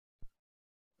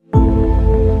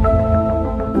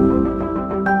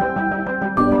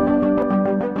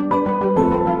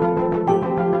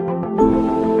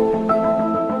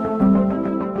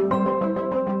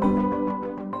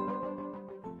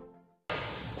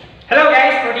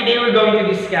today we're going to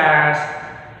discuss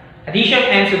addition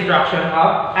and subtraction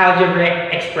of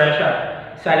algebraic expression.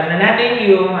 So alam na natin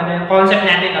yung concept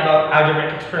natin about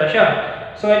algebraic expression.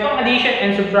 So itong addition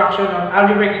and subtraction of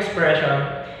algebraic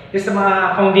expression is sa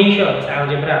mga foundations sa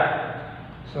algebra.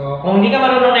 So kung hindi ka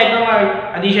marunong na itong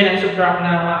addition and subtract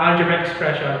ng mga algebraic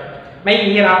expression, may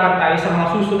hihirapan tayo sa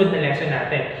mga susunod na lesson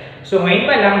natin. So ngayon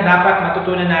pa lang, dapat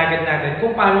matutunan na agad natin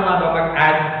kung paano nga ba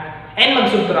mag-add and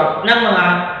mag-subtract ng mga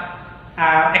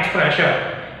expression.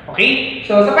 Okay?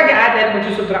 So sa pag-add and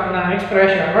mag-subtract ng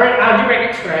expression or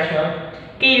algebraic expression,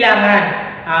 kailangan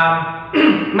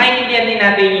maintindihan din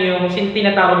natin yung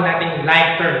tinatawag natin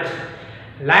like terms.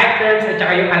 Like terms at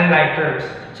saka yung unlike terms.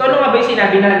 So ano nga ba yung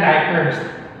sinabi na like terms?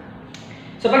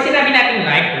 So pag sinabi natin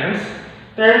like terms,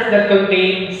 terms that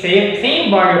contain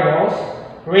same variables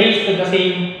raised to the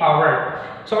same power.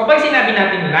 So kapag sinabi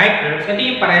natin like terms, ito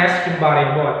yung parehas yung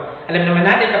variable. Alam naman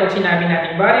natin kapag sinabi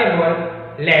natin variable,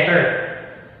 letter.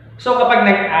 So kapag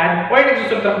nag-add or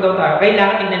nag-subtract daw tayo,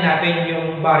 kailangan tingnan natin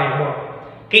yung variable.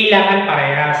 Kailangan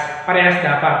parehas. Parehas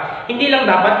dapat. Hindi lang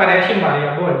dapat parehas yung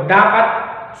variable. Dapat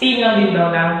same lang din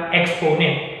daw ng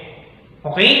exponent.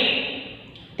 Okay?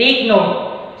 Take note.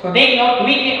 So take note,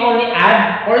 we can only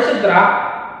add or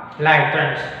subtract like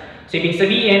terms. So ibig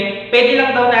sabihin, pwede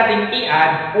lang daw natin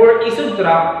i-add or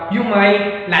i-subtract yung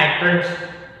may like terms.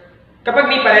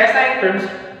 Kapag may parehas like terms,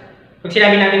 pag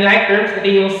sinabi natin like terms, ito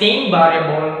yung same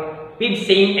variable with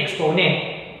same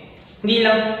exponent. Hindi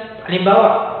lang,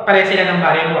 halimbawa, parehas sila ng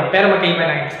variable, pero magkaiba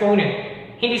ng exponent.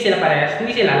 Hindi sila parehas,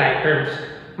 hindi sila like terms.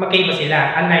 Magkaiba sila,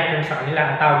 unlike terms sa kanila,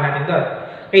 ang tawag natin doon.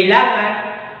 Kailangan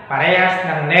parehas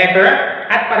ng letter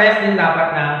at parehas din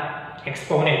dapat ng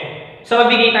exponent. So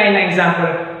magbigay tayo ng example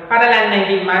para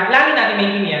lalo natin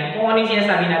maintindihan kung ano yung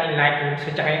sinasabi natin like terms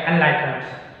at saka yung unlike terms.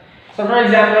 So for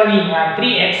example, we have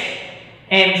 3x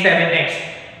and 7x.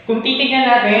 Kung titignan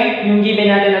natin yung given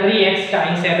natin na 3x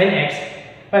at 7x,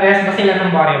 parehas ba sila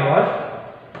ng variable?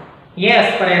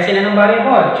 Yes, parehas sila ng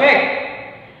variable. Check!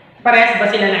 Parehas ba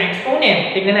sila ng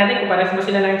exponent? Tignan natin kung parehas ba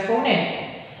sila ng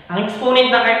exponent. Ang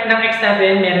exponent ng x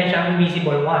natin, meron siyang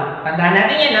invisible 1. Tandaan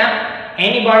natin yan ha.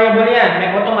 Any variable yan,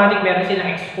 may automatic meron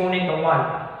silang exponent of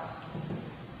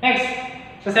 1. Next,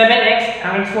 sa 7x,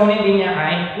 ang exponent din niya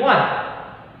ay 1.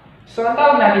 So, ang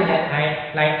tawag natin yan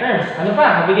ay like terms. Ano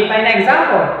pa? Magbigay tayo na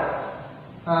example.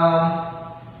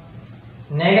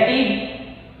 Negative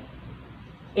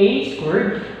a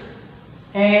squared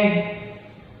and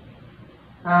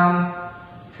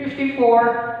 54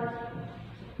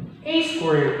 a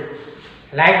squared.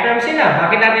 Like terms sila.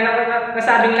 Bakit natin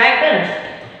nasabing like terms?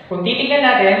 Kung titignan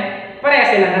natin,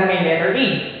 parehas sila ng may letter A.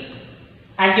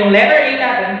 At yung letter A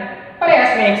natin,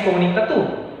 parehas may exponent na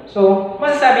 2. So,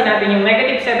 masasabi natin yung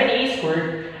negative 7a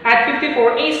squared at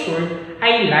 54a squared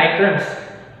ay like terms.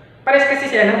 Parehas kasi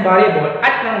sila ng variable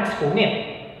at ng exponent.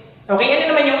 Okay, ano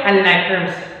naman yung unlike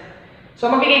terms?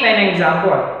 So, magbigay tayo ng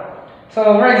example. So,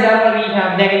 for example, we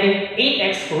have negative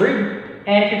 8x squared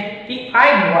and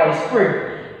 55y squared.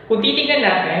 Kung titignan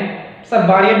natin, sa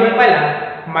variable pa lang,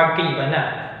 magkaiba na.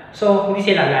 So, hindi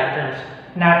sila like terms,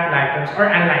 not like terms, or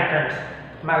unlike terms.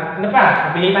 Ano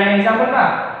pa? Magbigay tayo ng example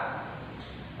pa.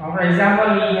 For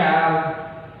example, we have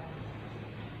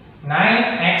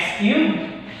 9x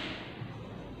cubed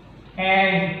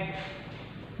and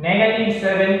negative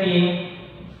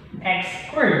 17x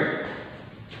squared.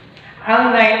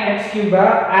 Ang 9x cubed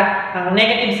at ang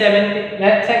negative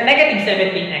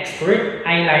 17x squared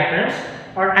ay like terms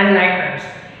or unlike terms.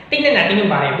 Tingnan natin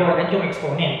yung variable at yung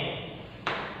exponent.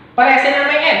 Parehas sila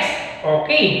may x.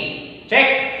 Okay.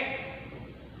 Check.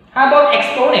 How about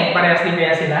exponent? Parehas din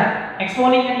kaya sila?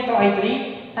 Exponent niya dito ay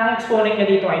 3. Ang exponent niya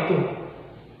dito ay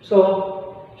 2. So,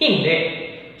 hindi.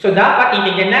 So, dapat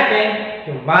itignan natin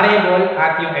yung variable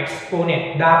at yung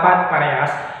exponent. Dapat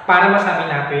parehas para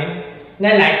masabi natin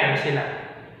na like terms sila.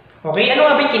 Okay? Ano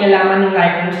nga ba yung kinalaman ng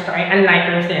like terms at unlike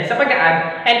terms nila sa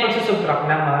pag-add and pagsusubtract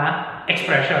ng mga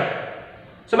expression?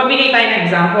 So, magbigay tayo ng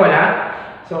example, ha?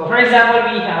 So, for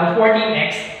example, we have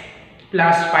 14x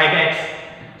plus 5x.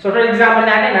 So, for example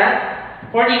natin, ha?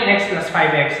 14x plus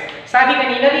 5x. Sabi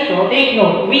kanina dito, take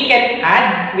note, we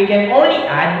can only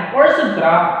add or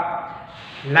subtract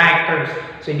like terms.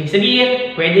 So, ibig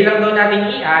sabihin, pwede lang daw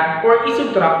natin i-add or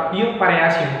i-subtract yung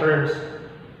parehas yung terms.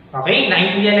 Okay?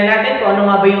 Naintindihan na natin kung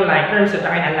ano nga ba yung like terms at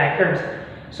unlike terms.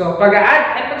 So,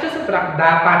 pag-add at pag-subtract,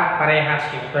 dapat parehas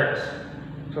yung terms.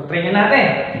 So, try na natin.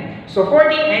 So,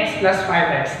 14x plus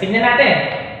 5x. Tingnan natin.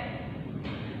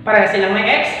 Parehas silang may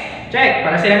x. Check.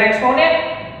 Parehas silang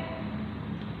exponent.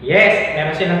 Yes.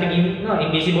 Meron silang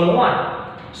invisible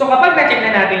 1. So kapag na-check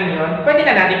na natin yun, pwede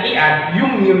na natin i-add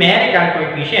yung numerical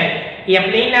coefficient.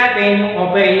 I-apply natin yung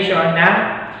operation ng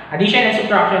addition and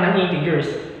subtraction ng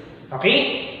integers. Okay?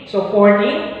 So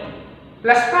 14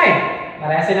 plus 5.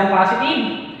 Parehas silang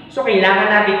positive. So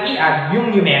kailangan natin i-add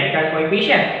yung numerical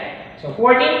coefficient. So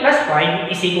 14 plus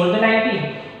 5 is equal to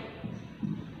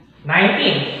 19.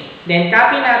 19. Then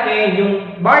copy natin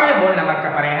yung variable na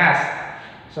magkaparehas.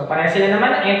 So parehas sila naman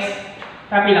ng x,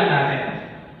 copy lang natin.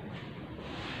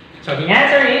 So the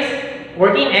answer is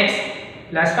 14x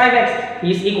plus 5x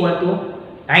is equal to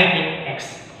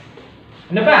 19x.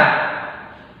 Ano pa?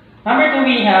 Number 2,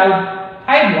 we have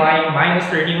 5y minus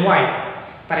 13y.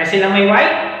 Parehas silang may y?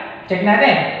 Check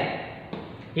natin.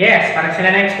 Yes, parehas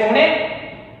sila ng exponent.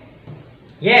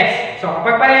 Yes. So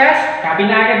kapag parehas, copy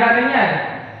na agad natin yan.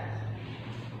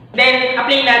 Then,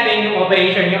 apply natin yung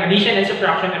operation, yung addition and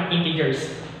subtraction of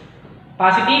integers.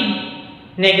 Positive,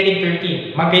 negative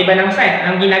 13. Magkaiba ng sign.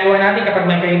 Ang ginagawa natin kapag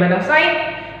magkaiba ng sign,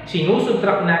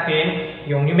 sinusubtract natin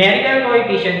yung numerical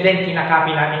coefficient, then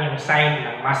kinakopy natin yung sign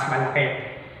ng mas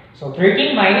malaki. So,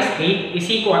 13 minus 8 is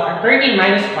equal, 13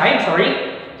 minus 5,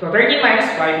 sorry. So, 13 minus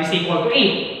 5 is equal to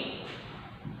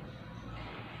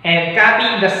 8. And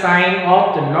copy the sign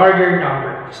of the larger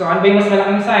number. So, ano ba yung mas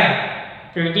malaking sign?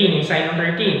 13, yung sign ng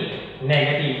 13,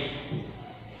 negative.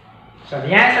 So,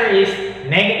 the answer is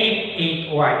negative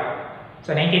 8y.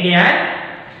 So, naintindihan?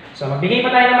 So, magbigay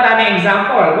pa tayo ng maraming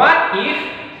example. What if,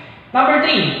 number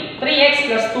 3, 3x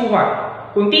plus 2y.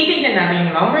 Kung titignan natin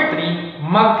yung number 3,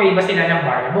 magkaiba sila ng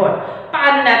variable.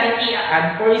 Paano natin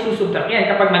i-add o isusubtract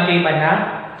yan kapag magkaiba ng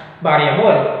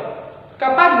variable?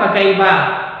 Kapag magkaiba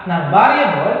ng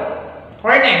variable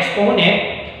or ng exponent,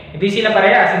 hindi sila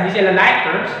parehas, hindi sila like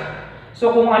terms.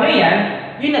 So kung ano yan,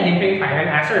 yun na din yung final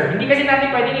answer. Hindi kasi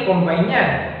natin pwedeng i-combine yan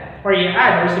or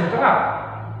i-add or subtract.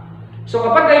 So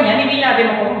kapag ganyan, hindi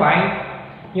natin ma-combine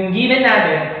yung given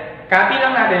natin, copy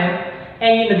lang natin,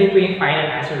 and yun na din yung final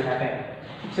answer natin.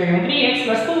 So yung 3x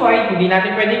plus 2y, hindi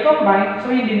natin pwedeng combine,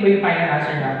 so yun din yung final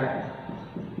answer natin.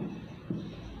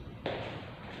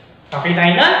 Okay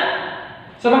tayo na?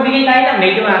 So magbigay tayo ng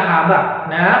medyo mahaba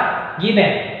na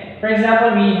given. For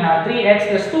example, we have 3x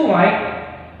plus 2y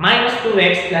minus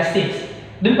 2x plus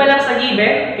 6. Doon pa lang sa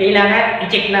given, kailangan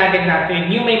i-check na agad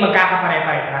natin yung may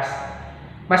magkakapare-parehas.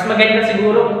 Mas maganda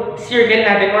siguro circle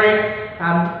natin or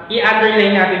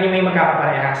i-underline natin yung may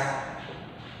magkakaparehas.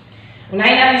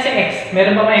 Unahin natin si x.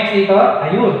 Meron ba may x dito?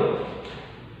 Ayun.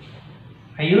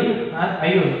 Ayun.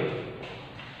 Ayun.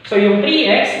 So yung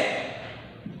 3x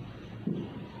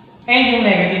and yung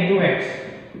negative 2x.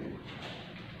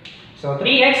 So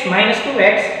 3x minus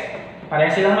 2x,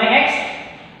 pareha silang may x.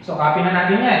 So, copy na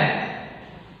natin yan.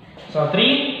 So,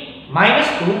 3 minus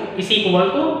 2 is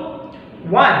equal to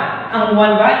 1. Ang 1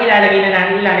 ba,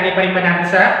 ilalagay pa rin ba natin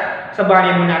sa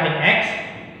variable natin x?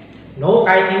 No,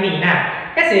 kahit hindi na.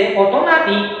 Kasi,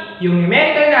 automatic, yung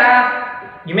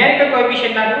numerical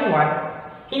coefficient natin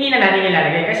 1, hindi na natin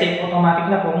ilalagay kasi automatic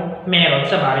na kung meron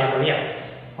sa variable yan.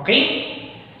 Okay?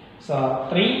 So,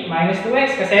 3 minus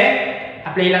 2x kasi,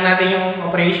 apply lang natin yung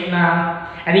operation na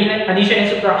addition and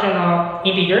subtraction of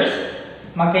integers.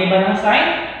 Magkaiba ng sign.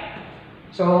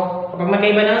 So, kapag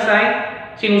magkaiba ng sign,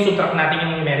 sinusubtract natin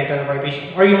yung numerical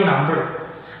coefficient or yung number.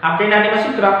 After natin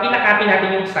masubtract, kinakopy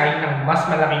natin yung sign ng mas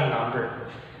malaking number.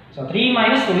 So, 3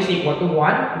 minus 2 is equal to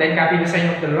 1. Then, copy the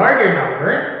sign of the larger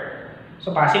number.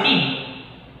 So, positive.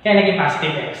 Kaya naging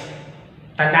positive x.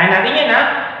 Tandaan natin yan ha.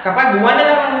 Kapag 1 na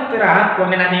lang ang natira, huwag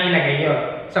na natin ilagay yun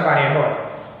sa variable.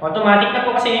 Automatic na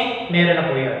po kasi meron na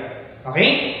po yun. Okay?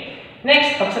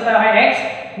 Next, tapos na tayo kay x,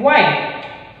 y.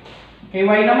 Kay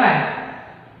y naman.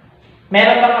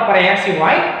 Meron bang kaparehas si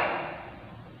y?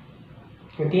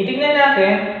 Kung titignan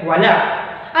natin, wala.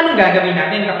 Anong gagawin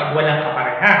natin kapag walang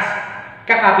kaparehas?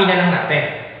 Kakopy na lang natin.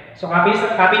 So,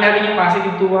 copy natin yung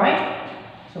positive 2y.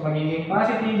 So, magiging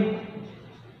positive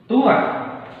 2y.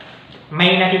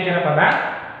 May nakikira pa ba?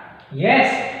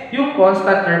 Yes. Yung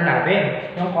constant term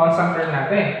natin. Yung constant term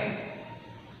natin.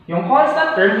 Yung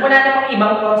constant term, wala namang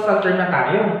ibang constant term na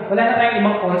tayo. Wala na tayong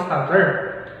ibang constant term.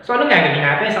 So, anong gagawin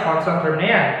natin sa constant term na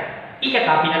yan?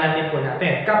 Ika-copy na lang din po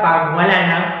natin kapag wala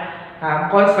nang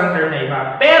constant term na iba.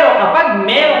 Pero kapag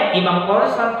merong ibang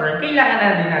constant term, kailangan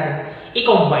na din natin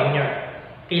i-combine yun.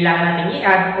 Kailangan natin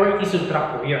i-add or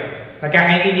i-subtract po yun.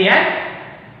 Magkakaintindihan?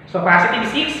 So,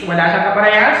 positive 6, wala siyang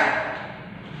kaparehas.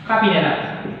 Copy na lang.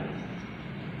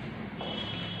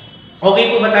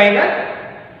 Okay po ba tayo na?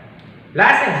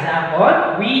 Last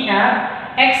example, we have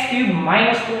x cubed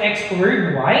minus 2x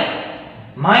squared y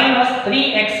minus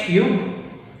 3x cubed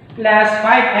plus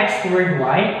 5x squared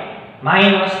y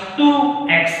minus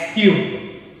 2x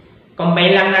cubed.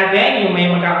 Combine lang natin yung may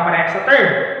magkakapareha sa term.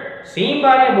 Same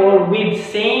variable with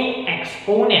same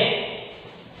exponent.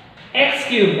 X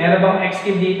cube. Meron bang X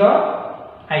cube dito?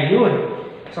 Ayun.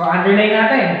 So, underline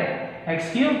natin.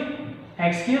 X cube,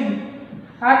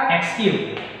 at X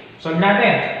cube. Solve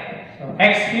natin. So,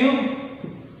 X cube,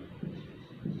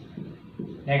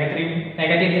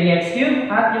 negative 3X cube,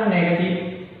 at yung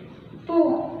negative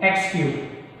 2X cube.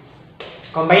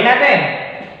 Combine natin.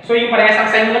 So, yung parehas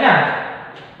ang sign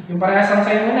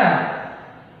muna.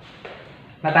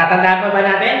 Natatandaan pa ba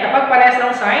natin? Kapag parehas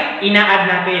ng sign, ina-add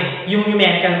natin yung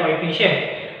numerical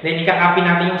coefficient. Then, ika-copy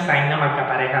natin yung sign na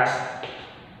magkaparehas.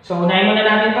 So, unahin muna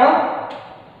natin to.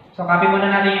 So, copy muna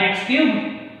natin yung X cube.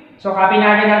 So, copy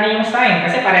natin yung sign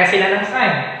kasi parehas sila ng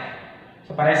sign.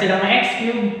 So, parehas sila ng X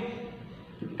cube.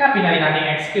 Copy na rin natin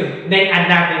yung X cube. Then, add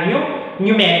natin yung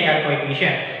numerical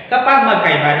coefficient. Kapag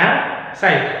magkaiba ng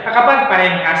sign. Kapag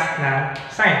parehas ng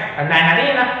sign. Tandaan natin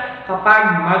yun na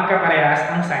kapag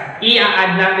magkaparehas ang sign,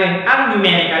 i-add natin ang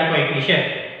numerical coefficient.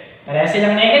 Parehas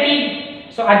silang negative.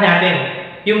 So, add natin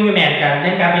yung numerical.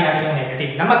 Then, copy natin yung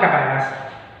negative na magkaparehas.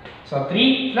 So,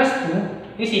 3 plus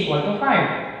 2 is equal to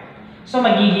 5. So,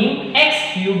 magiging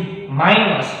x cube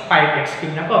minus 5x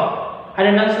cube na po.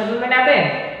 Ano nang susunod natin?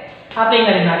 Apply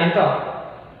na rin natin to.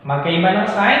 Magkaiba ng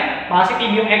sign,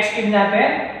 positive yung x cube natin,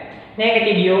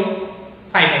 negative yung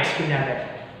 5x cube natin.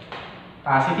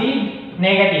 Positive,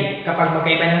 negative. Kapag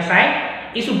magkaiba ng sign,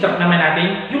 isubtract naman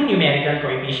natin yung numerical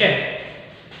coefficient.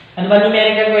 Ano ba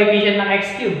numerical coefficient ng x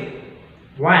cube?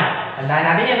 1. Tandaan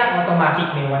natin yan na automatic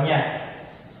may 1 yan.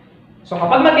 So,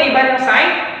 kapag magkaiba ng sign,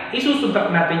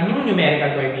 isusubtract natin yung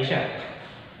numerical coefficient.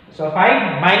 So,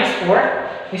 5 minus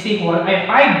 4 is equal,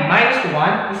 5 minus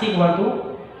 1 is equal to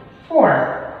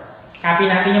 4. Copy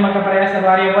natin yung magkaparehas na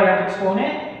variable at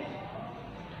exponent.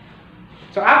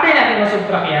 So, after natin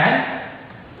masubtract yan,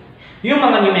 yung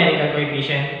mga numerical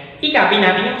coefficient, i-copy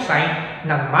natin yung sign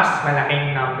ng mas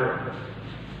malaking number.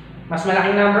 Mas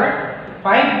malaking number,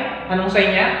 5. Anong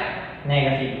sign niya?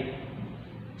 Negative.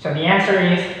 So, the answer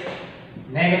is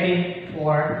negative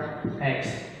 4x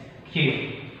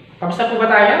cubed. Tapos na po ba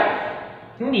tayo?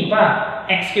 Hindi pa.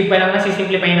 X cube pa lang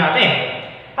nasisimplify natin.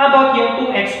 How about yung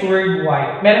 2x squared y?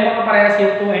 Meron ba kaparehas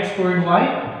yung 2x squared y?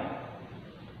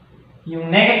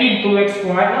 Yung negative 2x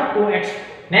squared,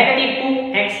 negative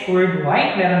 2x squared y,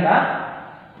 meron ba?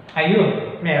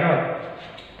 Ayun, meron.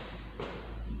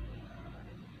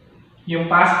 Yung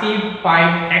positive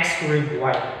 5x squared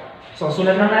y. So,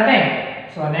 sulat lang natin.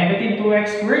 So, negative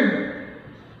 2x squared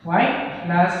y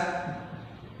plus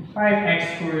 5x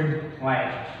squared y.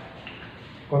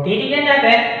 Kung titignan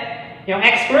natin, yung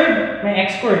x squared, may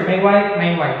x squared, may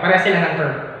y. Para sila ng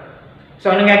term.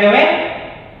 So, anong gagawin?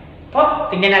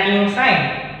 Tingnan natin yung sign.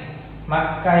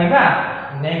 Magkaiba,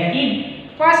 negative,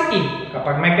 positive.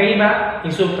 Kapag magkaiba,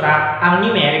 isubtract ang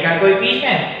numerical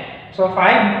coefficient. So,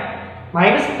 5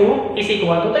 minus 2 is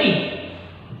equal to 3.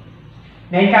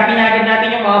 Then, copy na agad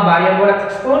natin yung mga variable at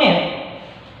exponent.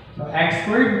 So, x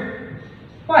squared,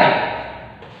 y.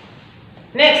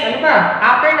 Next, ano pa?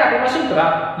 After natin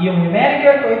masubtract yung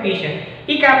numerical coefficient,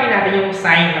 i-copy natin yung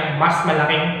sign ng mas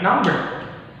malaking number.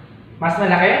 Mas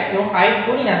malaki, yung 5,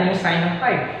 kunin natin yung sign ng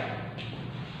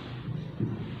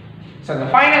 5. So, the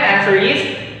final answer is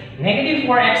negative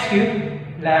 4x cubed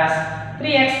plus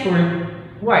 3x squared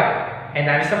y. And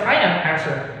that is the final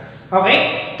answer.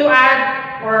 Okay? To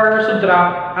add or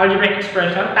subtract algebraic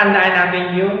expression, tandaan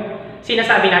natin yung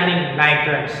sinasabi natin like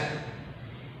terms.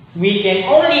 We can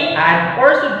only add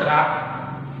or subtract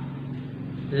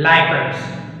like terms.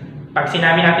 Pag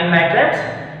sinabi natin like terms,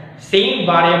 same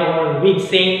variable with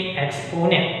same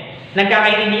exponent.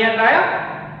 Nagkakaintindihan tayo?